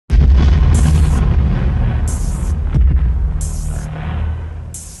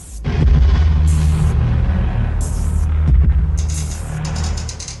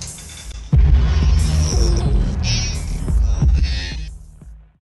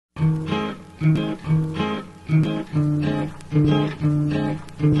Hey,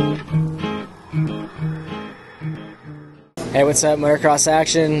 what's up, Motocross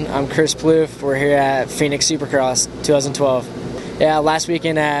Action? I'm Chris Plouffe. We're here at Phoenix Supercross 2012. Yeah, last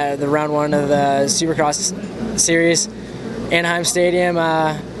weekend at the round one of the Supercross series, Anaheim Stadium.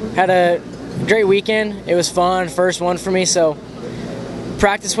 Had a great weekend. It was fun, first one for me, so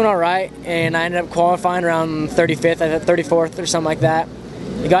practice went all right, and I ended up qualifying around 35th, I think 34th or something like that.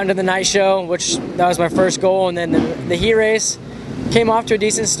 I got into the night show, which that was my first goal, and then the heat race came off to a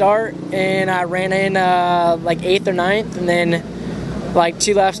decent start, and I ran in like 8th or 9th, and then like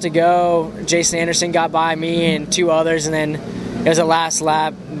 2 laps to go, Jason Anderson got by me and 2 others, and then it was a last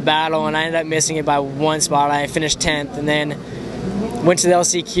lap battle, and I ended up missing it by 1 spot. I finished 10th, and then went to the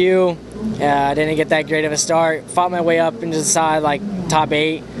LCQ. I didn't get that great of a start. Fought my way up into the side, like top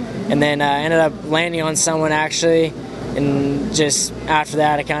 8, and then ended up landing on someone actually. And just after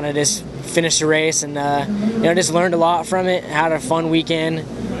that, I kind of just finished the race, and just learned a lot from it. Had a fun weekend,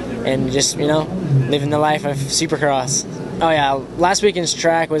 and just living the life of Supercross. Oh yeah, last weekend's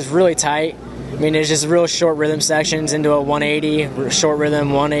track was really tight. I mean, it's just real short rhythm sections into a 180, short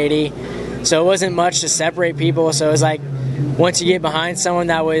rhythm 180. So it wasn't much to separate people. So it was like once you get behind someone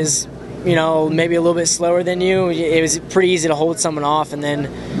that was maybe a little bit slower than you, it was pretty easy to hold someone off. And then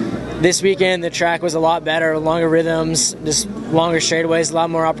this weekend, the track was a lot better, longer rhythms, just longer straightaways, a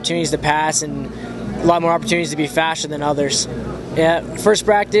lot more opportunities to pass, and a lot more opportunities to be faster than others. Yeah, first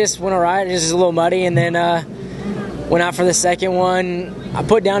practice went all right. It was just a little muddy, and then went out for the second one. I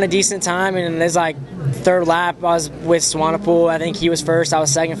put down a decent time, and there's like 3rd lap, I was with Swanepoel. I think he was first, I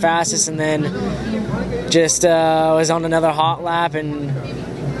was second fastest, and then just was on another hot lap, and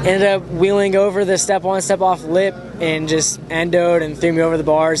ended up wheeling over the step on, step off lip, and just endoed and threw me over the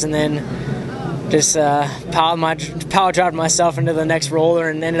bars, and then just power drive myself into the next roller,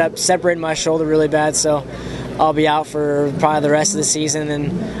 and ended up separating my shoulder really bad. So I'll be out for probably the rest of the season,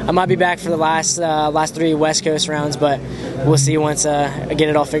 and I might be back for the last 3 West Coast rounds, but we'll see once I get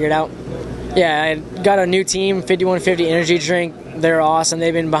it all figured out. Yeah, I got a new team, 5150 Energy Drink. They're awesome.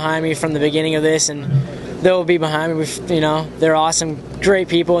 They've been behind me from the beginning of this, and they'll be behind me. They're awesome, great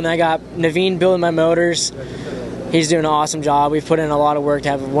people. And I got Naveen building my motors. He's doing an awesome job. We've put in a lot of work to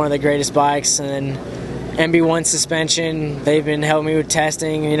have one of the greatest bikes. And then MB1 suspension, they've been helping me with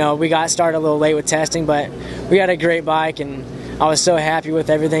testing. We got started a little late with testing, but we got a great bike, and I was so happy with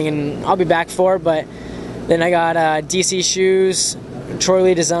everything, and I'll be back for it. But then I got DC shoes, Troy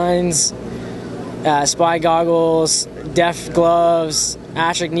Lee Designs, Spy goggles, Def gloves,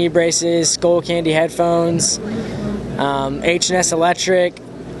 Ashik knee braces, Skull Candy headphones, H&S Electric,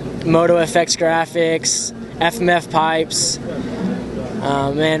 Moto FX graphics, FMF pipes,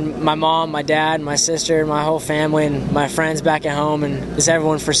 and my mom, my dad, my sister, my whole family, and my friends back at home, and just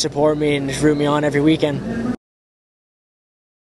everyone for supporting me and just rooting me on every weekend.